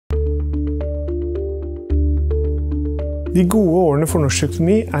De gode årene for norsk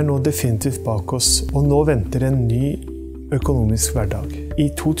økonomi nå definitivt bak oss, og nå venter en ny økonomisk hverdag. I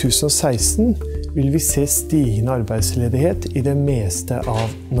 2016 vil vi se stigende arbeidsledighet i det meste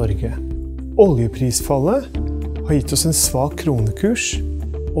av Norge. Oljeprisfallet har gitt oss en svak kronekurs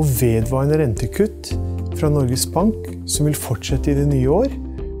og vedvarende rentekutt fra Norges Bank, som vil fortsette i det nye år,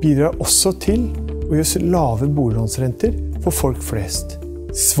 bidrar også til å gi oss lave boliglånsrenter for folk flest.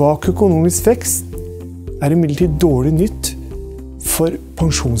 Svak økonomisk vekst imidlertid dårlig nytt for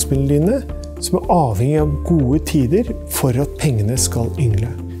pensjonsmidlene dine, som avhengig av gode tider for at pengene skal yngle.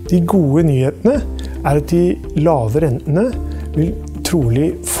 De gode nyhetene at de lave rentene vil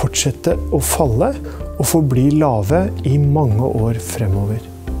trolig fortsette å falle og forbli lave i mange år fremover.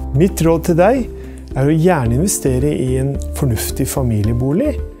 Mitt råd til deg å gjerne investere i en fornuftig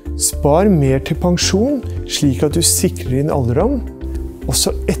familiebolig. Spar mer til pensjon, slik at du sikrer din alderdom,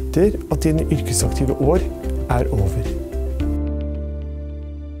 også etter at dine yrkesaktive år over.